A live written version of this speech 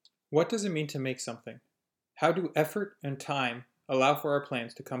What does it mean to make something? How do effort and time allow for our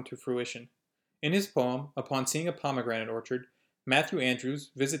plans to come to fruition? In his poem, Upon Seeing a Pomegranate Orchard, Matthew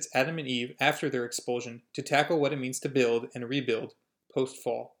Andrews visits Adam and Eve after their expulsion to tackle what it means to build and rebuild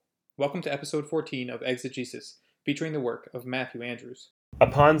post-fall. Welcome to episode 14 of Exegesis, featuring the work of Matthew Andrews.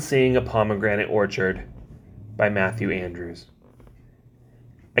 Upon Seeing a Pomegranate Orchard by Matthew Andrews.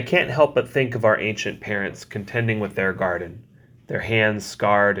 I can't help but think of our ancient parents contending with their garden, their hands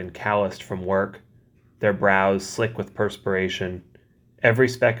scarred and calloused from work, their brows slick with perspiration, every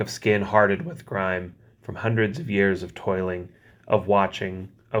speck of skin harded with grime from hundreds of years of toiling, of watching,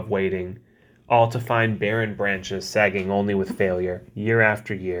 of waiting, all to find barren branches sagging only with failure, year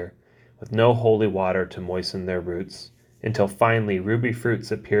after year, with no holy water to moisten their roots, until finally ruby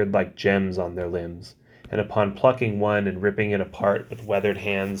fruits appeared like gems on their limbs, and upon plucking one and ripping it apart with weathered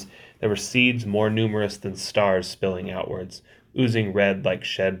hands, there were seeds more numerous than stars spilling outwards, oozing red like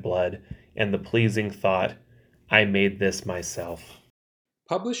shed blood, and the pleasing thought, I made this myself.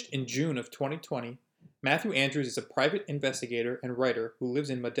 Published in June of 2020, Matthew Andrews is a private investigator and writer who lives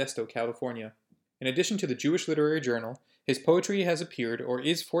in Modesto, California. In addition to the Jewish Literary Journal, his poetry has appeared or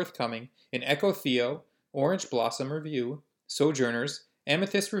is forthcoming in Echo Theo, Orange Blossom Review, Sojourners,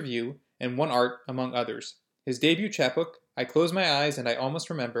 Amethyst Review, and One Art, among others. His debut chapbook, I Close My Eyes and I Almost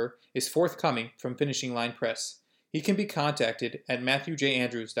Remember, is forthcoming from Finishing Line Press. He can be contacted at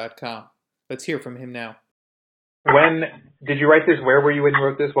matthewjandrews.com. Let's hear from him now. When did you write this? Where were you when you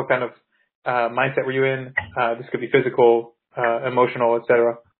wrote this? What kind of mindset were you in? This could be physical, emotional,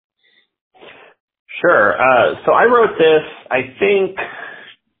 etc. Sure. So I wrote this, I think,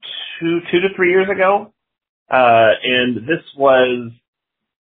 two to 3 years ago. And this was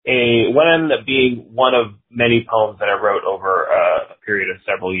what ended up being one of many poems that I wrote over a period of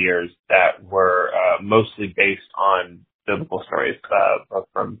several years that were mostly based on biblical stories, both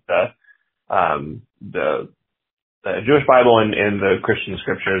from the Jewish Bible and the Christian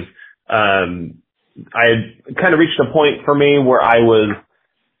scriptures. I had kind of reached a point for me where I was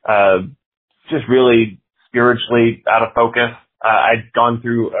just really spiritually out of focus. I'd gone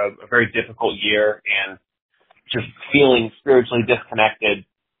through a very difficult year, and just feeling spiritually disconnected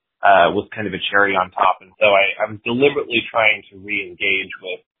was kind of a cherry on top. And so I was deliberately trying to re-engage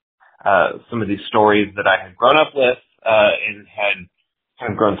with some of these stories that I had grown up with and had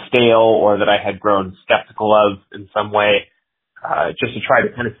kind of grown stale, or that I had grown skeptical of in some way, just to try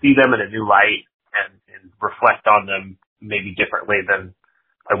to kind of see them in a new light and reflect on them maybe differently than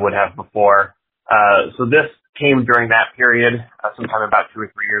I would have before. So this came during that period, sometime about 2 or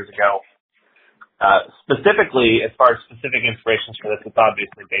 3 years ago. Specifically, as far as specific inspirations for this, it's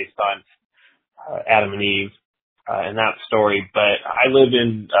obviously based on Adam and Eve and that story. But I live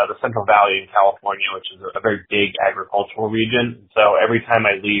in the Central Valley in California, which is a very big agricultural region. So every time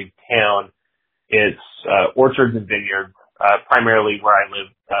I leave town, it's orchards and vineyards, primarily where I live,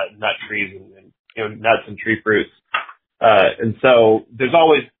 nut trees and nuts and tree fruits. And so there's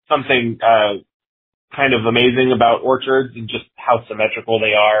always something kind of amazing about orchards and just how symmetrical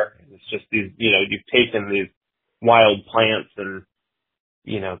they are. It's just these, you've taken these wild plants and,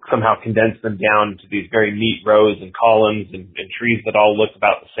 somehow condensed them down to these very neat rows and columns and trees that all look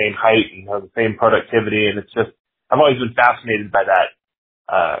about the same height and have the same productivity. And it's just, I've always been fascinated by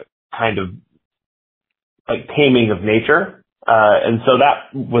that kind of like taming of nature. And so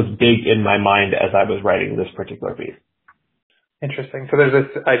that was big in my mind as I was writing this particular piece. Interesting. So there's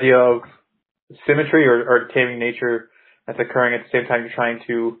this idea of symmetry or taming nature that's occurring at the same time you're trying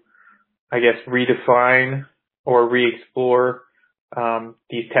to, I guess, redefine or re-explore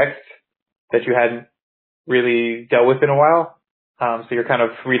these texts that you hadn't really dealt with in a while. So you're kind of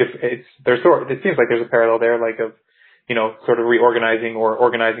it seems like there's a parallel there, like of, sort of reorganizing or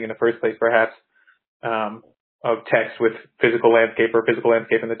organizing in the first place, perhaps, of text with physical landscape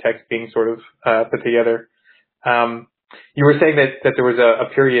and the text being sort of put together. You were saying that there was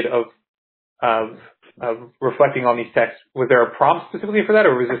a period of reflecting on these texts. Was there a prompt specifically for that,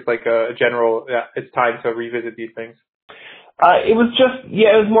 or was this like a general, it's time to revisit these things? It was just,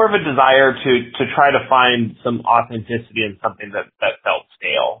 it was more of a desire to try to find some authenticity in something that felt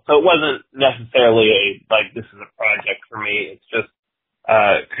stale. So it wasn't necessarily this is a project for me. It's just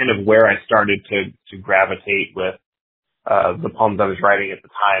kind of where I started to gravitate with the poems I was writing at the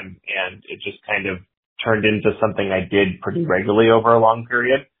time, and it just kind of turned into something I did pretty regularly over a long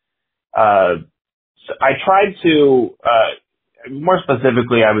period. So I tried to, more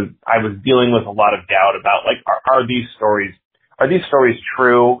specifically, I was dealing with a lot of doubt about are these stories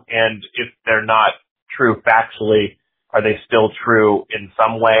true? And if they're not true factually, are they still true in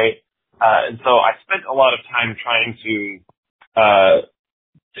some way? And so I spent a lot of time trying to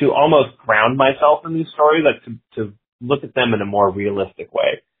to almost ground myself in these stories, like to look at them in a more realistic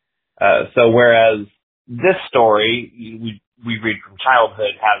way. So whereas this story we read from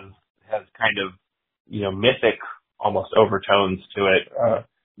childhood has kind of, mythic almost overtones to it.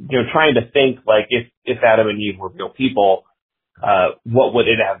 Trying to think like if Adam and Eve were real people, what would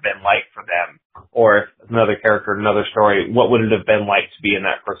it have been like for them? Or if another character in another story, what would it have been like to be in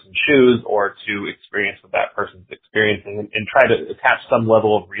that person's shoes or to experience what that person's experiencing, and try to attach some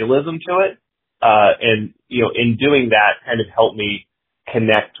level of realism to it. And in doing that, kind of help me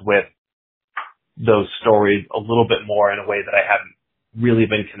connect with those stories a little bit more in a way that I haven't really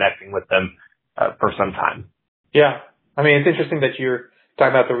been connecting with them for some time. Yeah. I mean, it's interesting that you're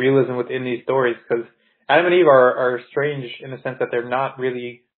talking about the realism within these stories, because Adam and Eve are strange in the sense that they're not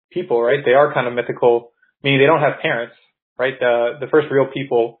really people, right? They are kind of mythical, meaning they don't have parents, right? The first real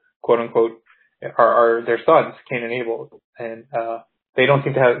people, quote unquote, are their sons, Cain and Abel, and they don't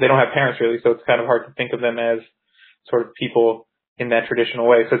have parents really, so it's kind of hard to think of them as sort of people in that traditional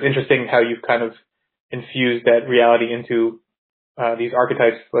way. So it's interesting how you've kind of infused that reality into these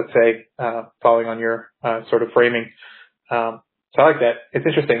archetypes, let's say, following on your sort of framing. So I like that. It's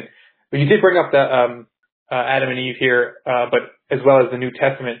interesting. But you did bring up the Adam and Eve here, but as well as the New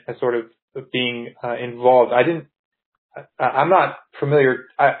Testament as sort of being involved. I'm not familiar.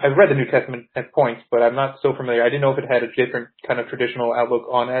 I've read the New Testament at points, but I'm not so familiar. I didn't know if it had a different kind of traditional outlook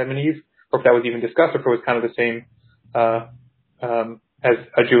on Adam and Eve, or if that was even discussed, or if it was kind of the same as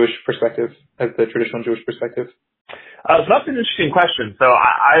a Jewish perspective, as the traditional Jewish perspective. So that's an interesting question. So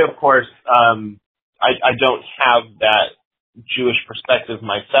I of course, I don't have that Jewish perspective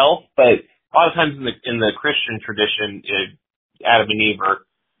myself, but a lot of times in the Christian tradition, Adam and Eve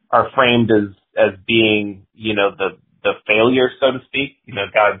are framed as being, the failure, so to speak.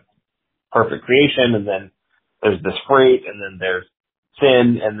 God's perfect creation, and then there's this fruit, and then there's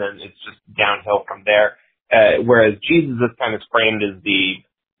sin, and then it's just downhill from there. Whereas Jesus is kind of framed as the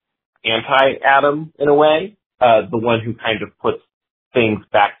anti-Adam in a way, the one who kind of puts things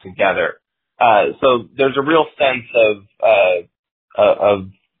back together. So there's a real sense of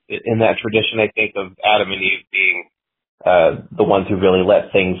in that tradition, I think, of Adam and Eve being the ones who really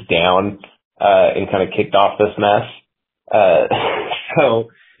let things down and kind of kicked off this mess. So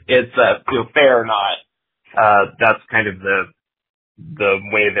it's fair or not, that's kind of the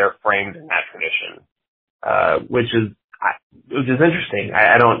way they're framed in that tradition, which is interesting.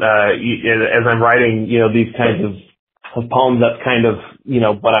 I don't as I'm writing these kinds of poems, that's kind of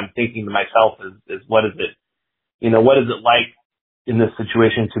what I'm thinking to myself is what is it like in this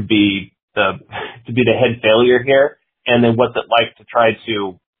situation to be the head failure here, and then what's it like to try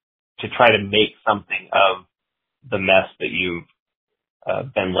to make something of the mess that you've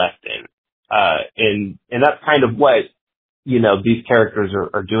been left in, and that's kind of what these characters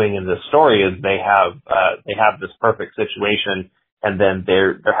are doing in this story. Is they have this perfect situation, and then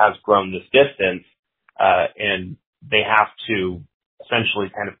there has grown this distance, and they have to essentially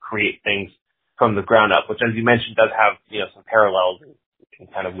kind of create things from the ground up, which, as you mentioned, does have some parallels in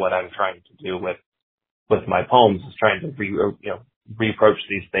kind of what I'm trying to do with my poems, is trying to reapproach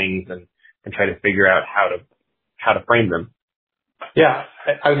these things and try to figure out how to frame them. Yeah,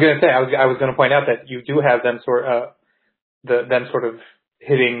 I was going to say, I was going to point out that you do have them sort of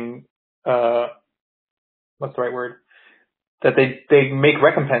hitting what's the right word? That they make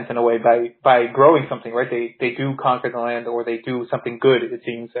recompense in a way by growing something, right? They do conquer the land, or they do something good, it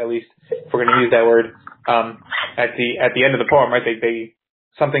seems, at least, if we're going to use that word, at the end of the poem, right? They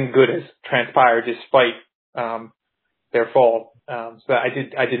something good has transpired despite their fall. So I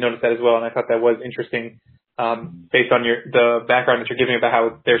did notice that as well, and I thought that was interesting, based on the background that you're giving about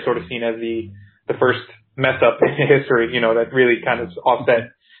how they're sort of seen as the first mess up in history, that really kind of offset.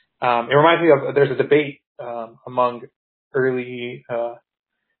 It reminds me of, there's a debate among early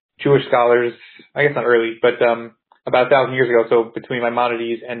Jewish scholars, I guess not early, but about 1,000 years ago, so between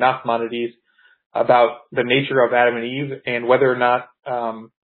Maimonides and not Maimonides, about the nature of Adam and Eve and whether or not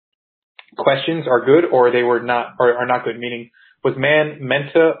questions are good or they were not, or are not good, meaning, was man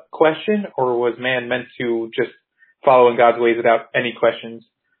meant to question, or was man meant to just follow in God's ways without any questions?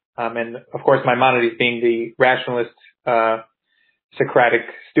 And of course, Maimonides, being the rationalist Socratic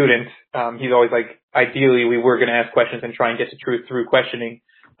student, he's always like, ideally we were going to ask questions and try and get to truth through questioning,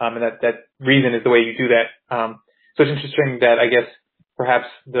 and that reason is the way you do that. So it's interesting that I guess perhaps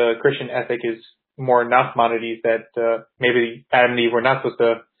the Christian ethic is more not Maimonides, that maybe Adam and Eve were not supposed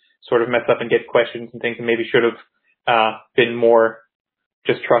to sort of mess up and get questions and things, and maybe should have been more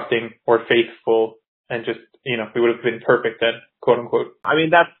just trusting or faithful, and just, we would have been perfect then, quote unquote. I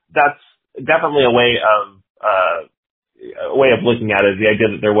mean, that's definitely a way of a way of looking at it is the idea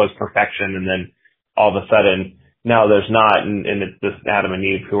that there was perfection and then all of a sudden, no, there's not, and it's just Adam and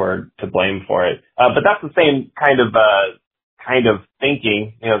Eve who are to blame for it. But that's the same kind of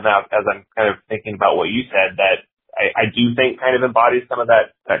thinking, now as I'm kind of thinking about what you said, that I do think kind of embodies some of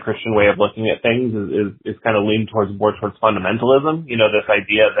that Christian way of looking at things is kind of lean more towards fundamentalism. This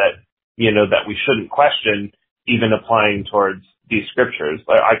idea that, that we shouldn't question even applying towards these scriptures.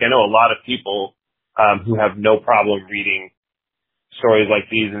 Like I know a lot of people, who have no problem reading stories like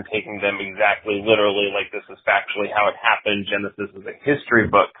these and taking them exactly literally, like this is factually how it happened. Genesis is a history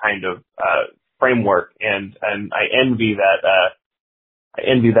book kind of, framework. And I envy that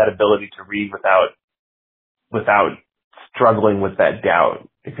ability to read without struggling with that doubt,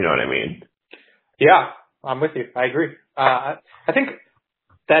 if you know what I mean. Yeah, I'm with you. I agree. I think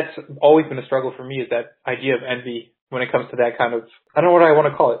that's always been a struggle for me, is that idea of envy when it comes to that kind of, I don't know what I want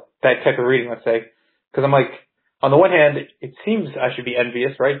to call it, that type of reading, let's say. Because I'm like, on the one hand, it seems I should be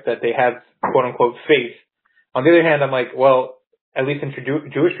envious, right, that they have quote unquote faith. On the other hand, I'm like, well, at least in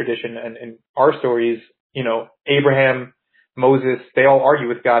Jewish tradition and in our stories, Abraham, Moses, they all argue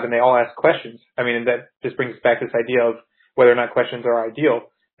with God and they all ask questions. I mean, and that just brings back this idea of whether or not questions are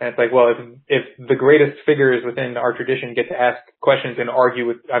ideal. And it's like, well, if the greatest figures within our tradition get to ask questions and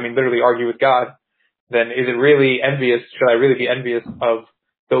literally argue with God, then is it really envious? Should I really be envious of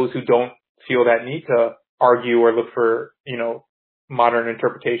those who don't feel that need to argue or look for, modern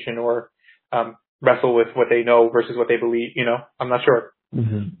interpretation or wrestle with what they know versus what they believe? I'm not sure.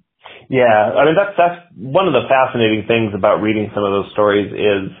 Mm-hmm. Yeah, I mean that's one of the fascinating things about reading some of those stories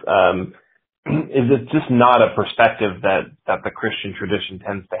is it's just not a perspective that the Christian tradition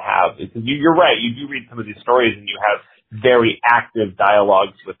tends to have. Because you're right, you do read some of these stories and you have very active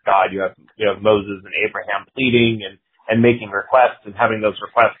dialogues with God. You have Moses and Abraham pleading and making requests and having those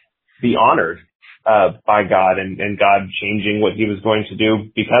requests be honored by God and God changing what he was going to do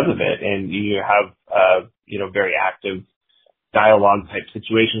because of it. And you have very active dialogue type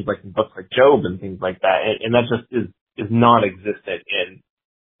situations like in books like Job and things like that. And that just is non-existent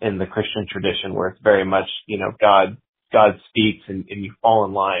in the Christian tradition, where it's very much, God speaks and you fall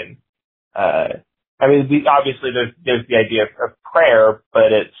in line. Obviously there's the idea of prayer,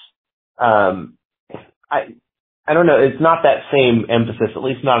 but it's, I don't know, it's not that same emphasis, at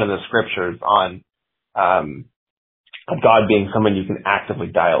least not in the scriptures, on God being someone you can actively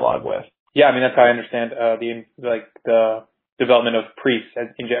dialogue with. Yeah, I mean, that's how I understand the development of priests,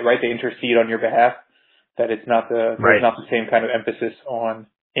 right? They intercede on your behalf. That it's not there's not the same kind of emphasis on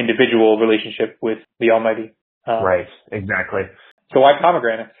individual relationship with the Almighty. Right, exactly. So why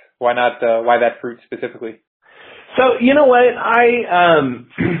pomegranates? Why not? Why that fruit specifically? So you know what,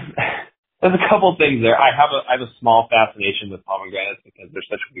 there's a couple things there. I have a small fascination with pomegranates because they're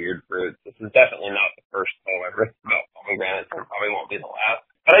such weird fruits. This is definitely not the first poem I've written about pomegranates, and probably won't be the last.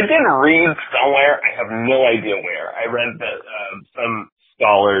 But I did read somewhere, I have no idea where, I read that some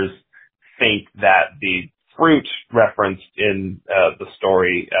scholars think that the fruit referenced in the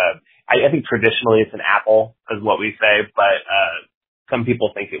story, I think traditionally it's an apple, is what we say, but some people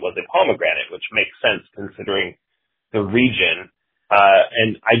think it was a pomegranate, which makes sense considering the region.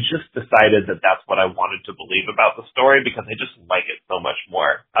 And I just decided that that's what I wanted to believe about the story because I just like it so much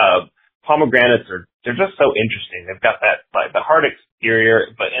more. Pomegranates they're just so interesting. They've got that, like, the hard exterior,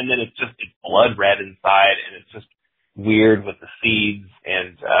 and then it's blood red inside, and it's just weird with the seeds.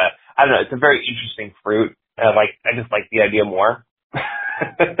 And, I don't know, it's a very interesting fruit. I just like the idea more.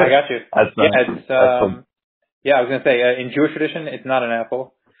 I got you. I was going to say, in Jewish tradition, it's not an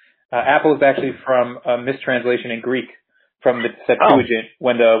apple. Apple is actually from a mistranslation in Greek from the Septuagint.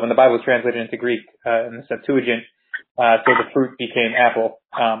 When the Bible was translated into Greek, in the Septuagint, so the fruit became apple.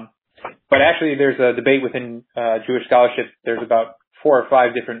 But actually there's a debate within, Jewish scholarship. There's about 4 or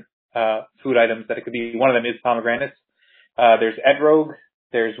 5 different, food items that it could be. One of them is pomegranates. There's etrog,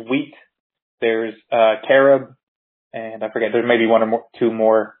 there's wheat, there's, carob, and I forget, there may be 1 or 2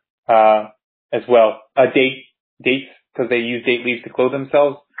 more, as well. Dates, because they use date leaves to clothe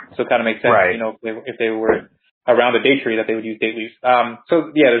themselves. So it kind of makes sense, right. If they were around a date tree that they would use date leaves.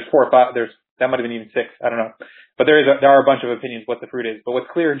 So yeah, there's 4 or 5, that might have been even 6, I don't know. But there are a bunch of opinions what the fruit is. But what's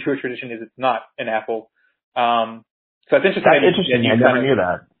clear in Jewish tradition is it's not an apple. So it's interesting. That's interesting. I never knew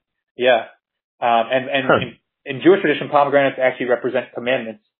that. Yeah. In Jewish tradition, pomegranates actually represent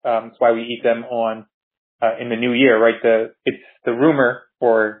commandments. That's why we eat them in the new year, right? It's the rumor,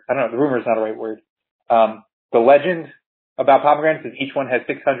 or I don't know, the rumor is not the right word. The legend about pomegranates is each one has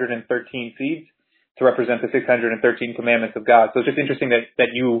 613 seeds to represent the 613 commandments of God. So it's just interesting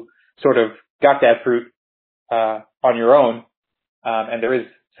that you sort of got that fruit on your own, and there is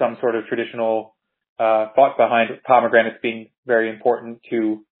some sort of traditional thought behind pomegranates being very important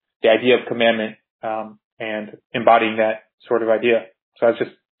to the idea of commandment, and embodying that sort of idea. So that's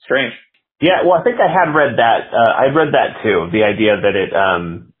just strange. Yeah, well, I think I had read that. I read that too. The idea that it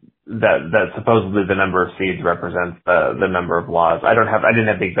that supposedly the number of seeds represents the number of laws. I didn't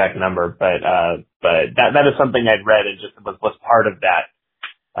have the exact number, but that is something I'd read, and just was part of that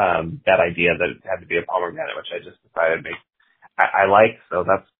idea that it had to be a pomegranate, which I just decided I like. So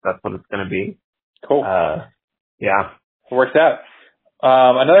that's what it's going to be. Cool. Yeah, it works out.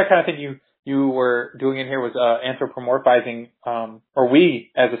 Another kind of thing you were doing in here was anthropomorphizing, or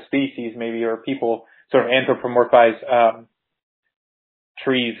we as a species maybe, or people sort of anthropomorphize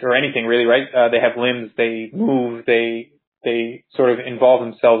trees or anything really, right? They have limbs, they move, they sort of involve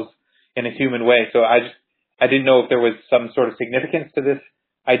themselves in a human way. So I didn't know if there was some sort of significance to this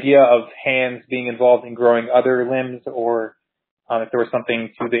idea of hands being involved in growing other limbs, or if there was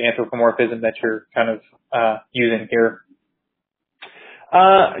something to the anthropomorphism that you're kind of using here.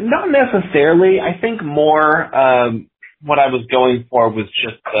 Not necessarily. I think more what I was going for was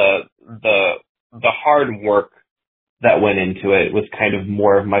just the hard work that went into it was kind of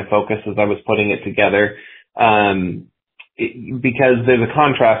more of my focus as I was putting it together. Because there's a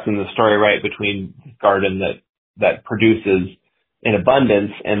contrast in the story, right, between the garden that produces in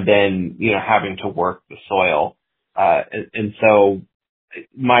abundance and then, having to work the soil. And so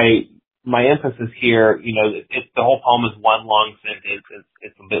my emphasis here, the whole poem is one long sentence.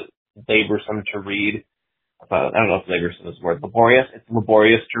 It's a bit laborsome to read. I don't know if laborsome is the word. Laborious. It's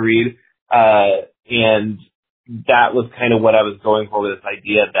laborious to read. And that was kind of what I was going for with this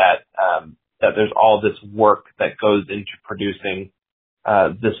idea that there's all this work that goes into producing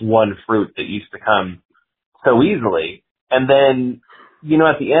this one fruit that used to come so easily. And then,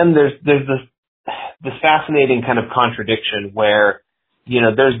 at the end, there's this fascinating kind of contradiction where,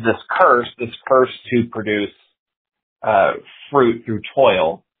 there's this curse to produce fruit through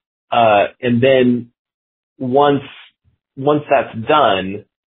toil. And then once that's done,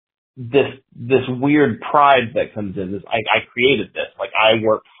 this weird pride that comes in, this I created this, like I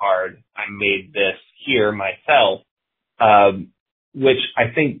worked hard, I made this here myself, which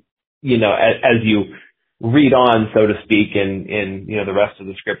I think, as you read on, so to speak, in the rest of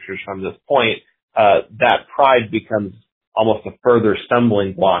the scriptures from this point, that pride becomes almost a further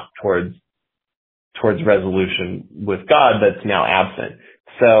stumbling block towards resolution with God that's now absent.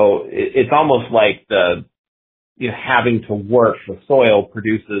 So it's almost like having to work the soil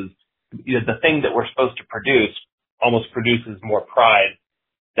produces, the thing that we're supposed to produce almost produces more pride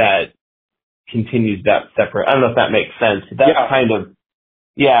that continues that separate. I don't know if that makes sense. That's kind of,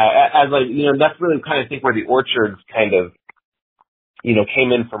 that's really kind of think where the orchards kind of,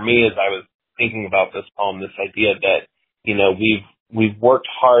 came in for me as I was thinking about this poem, this idea that, we've worked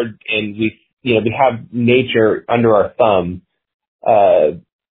hard and we have nature under our thumb.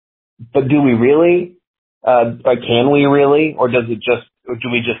 But do we really? Can we really? Or do we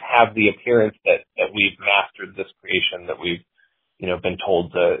just have the appearance that we've mastered this creation that we've, been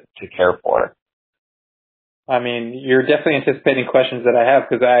told to care for? I mean, you're definitely anticipating questions that I have,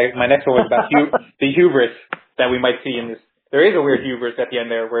 because my next one was about the hubris that we might see in this. There is a weird hubris at the end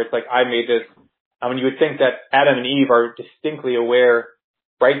there where it's like, I made this. I mean, you would think that Adam and Eve are distinctly aware,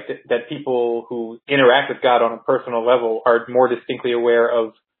 right, that people who interact with God on a personal level are more distinctly aware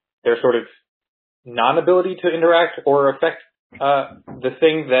of their sort of non-ability to interact or affect the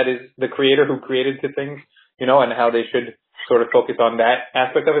thing that is the creator who created the things, and how they should sort of focus on that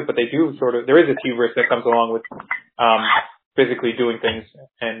aspect of it. But they do there is a hubris that comes along with physically doing things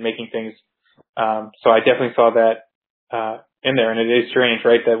and making things. So I definitely saw that in there, and it is strange,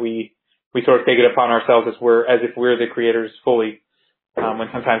 right, that we sort of take it upon ourselves as if we're the creators fully, when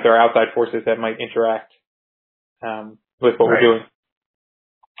sometimes there are outside forces that might interact with what we're doing.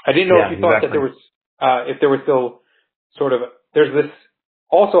 I didn't know if you thought that there was, if there was still sort of, there's this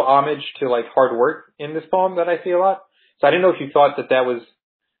also homage to like hard work in this poem that I see a lot. So I didn't know if you thought that was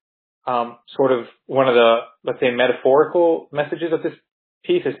sort of one of the, let's say, metaphorical messages of this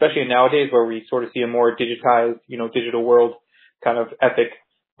piece, especially nowadays where we sort of see a more digitized, digital world kind of ethic,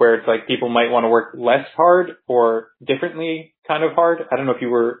 where it's like people might want to work less hard or differently kind of hard. I don't know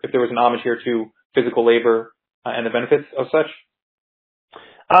if there was an homage here to physical labor and the benefits of such.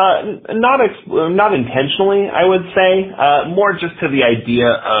 Not intentionally, I would say. More just to the idea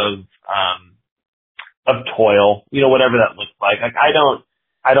of toil, whatever that looks like. Like I don't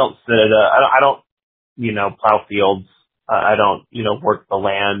sit I don't plow fields. I don't, work the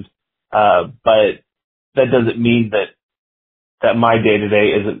land. But that doesn't mean that my day to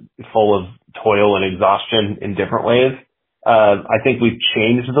day isn't full of toil and exhaustion in different ways. I think we've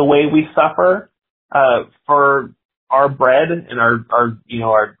changed the way we suffer. for our bread and our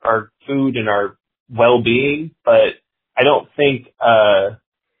food and our well-being, but I don't think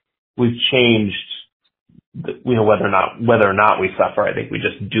we've changed whether or not we suffer. I think we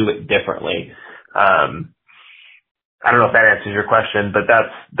just do it differently. I don't know if that answers your question, but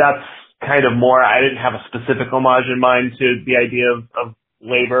that's kind of more. I didn't have a specific homage in mind to the idea of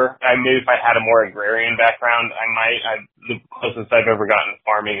labor. Maybe if I had a more agrarian background, I might. The closest I've ever gotten to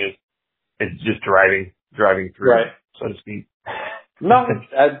farming is just driving through, right, so to speak. No,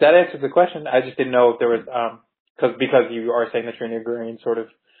 that answers the question. I just didn't know if there was because you are saying that you're in an agrarian sort of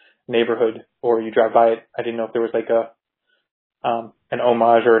neighborhood or you drive by it. I didn't know if there was like an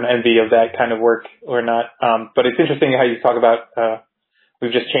homage or an envy of that kind of work or not. But it's interesting how you talk about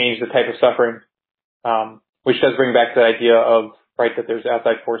we've just changed the type of suffering, which does bring back the idea of right that there's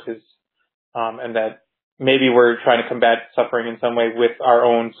outside forces, and that maybe we're trying to combat suffering in some way with our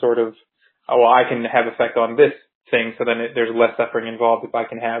own sort of I can have effect on this thing, so then there's less suffering involved if I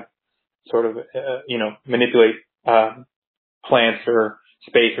can have sort of manipulate plants or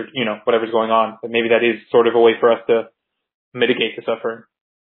space or whatever's going on. But maybe that is sort of a way for us to mitigate the suffering.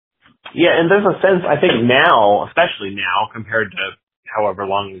 Yeah, and there's a sense, I think now, especially now, compared to however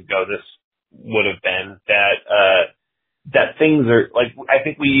long ago this would have been, that things are, like, I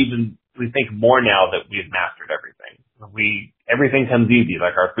think we think more now that we've mastered everything. Everything comes easy,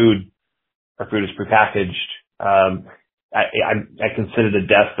 like our food is prepackaged. I can sit at a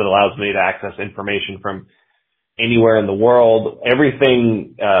desk that allows me to access information from anywhere in the world.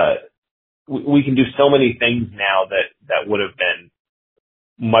 Everything, we can do so many things now that would have been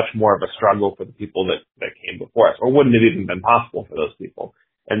much more of a struggle for the people that came before us, or wouldn't have even been possible for those people.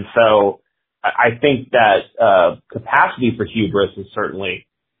 And so I think that capacity for hubris is certainly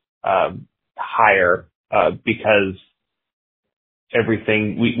higher because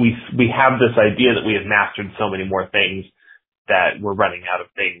everything we have this idea that we have mastered so many more things that we're running out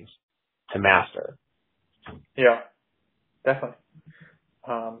of things to master. Yeah, definitely.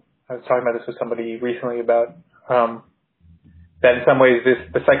 I was talking about this with somebody recently about that in some ways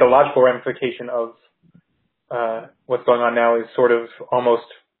the psychological ramification of what's going on now is sort of almost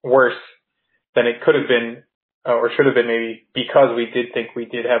worse than it could have been or should have been, maybe because we did think we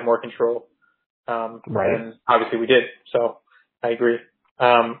did have more control. Right. And obviously we did. So I agree.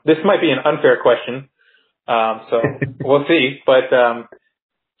 This might be an unfair question, so we'll see. But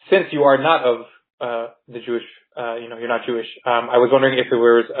since you are not of the Jewish, you're not Jewish, I was wondering if there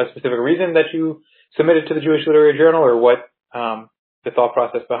was a specific reason that you submitted to the Jewish Literary Journal, or what the thought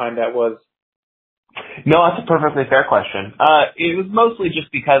process behind that was. No, that's a perfectly fair question. It was mostly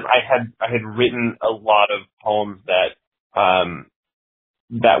just because I had written a lot of poems that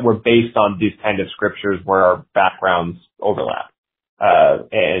were based on these kind of scriptures where our backgrounds overlap.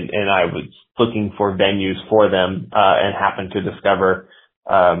 And I was looking for venues for them, and happened to discover,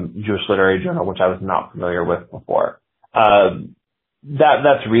 Jewish Literary Journal, which I was not familiar with before.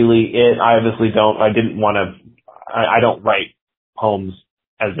 That's really it. I obviously I don't write poems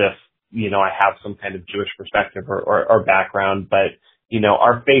as if, I have some kind of Jewish perspective or background, but,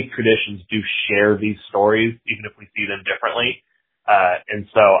 our faith traditions do share these stories, even if we see them differently. And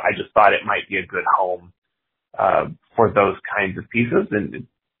so I just thought it might be a good home for those kinds of pieces, and it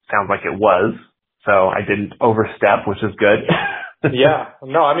sounds like it was. So I didn't overstep, which is good. Yeah.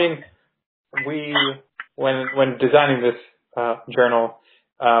 No, I mean, when designing this journal,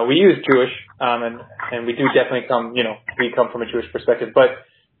 we use Jewish, and we do definitely we come from a Jewish perspective, but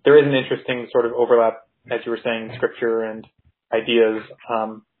there is an interesting sort of overlap, as you were saying, in scripture and ideas,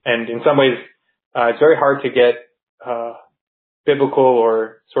 and in some ways, it's very hard to get biblical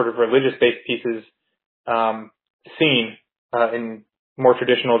or sort of religious-based pieces seen in more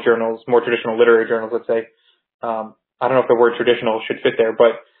traditional journals, more traditional literary journals, let's say. I don't know if the word traditional should fit there,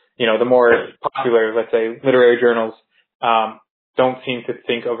 but the more popular, let's say, literary journals don't seem to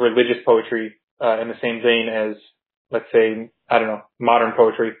think of religious poetry in the same vein as, let's say, I don't know, modern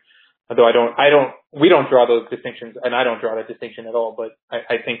poetry. Although we don't draw those distinctions, and I don't draw that distinction at all. But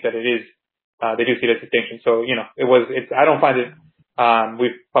I think that it is, they do see that distinction. So I don't find it.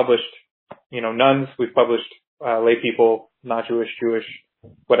 We've published, nuns. We've published lay people, not Jewish,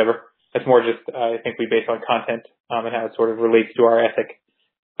 whatever. It's more just I think we base on content and how it sort of relates to our ethic.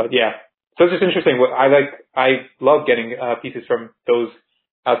 But yeah, so it's just interesting. I love getting pieces from those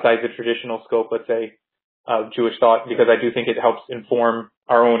outside the traditional scope, let's say, of Jewish thought, because I do think it helps inform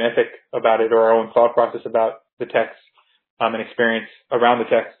our own ethic about it, or our own thought process about the text and experience around the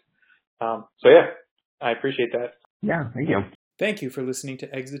text. So yeah, I appreciate that. Yeah, thank you. Thank you for listening to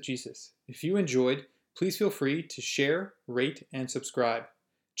Exegesis. If you enjoyed, please feel free to share, rate, and subscribe.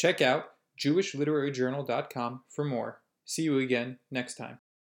 Check out jewishliteraryjournal.com for more. See you again next time.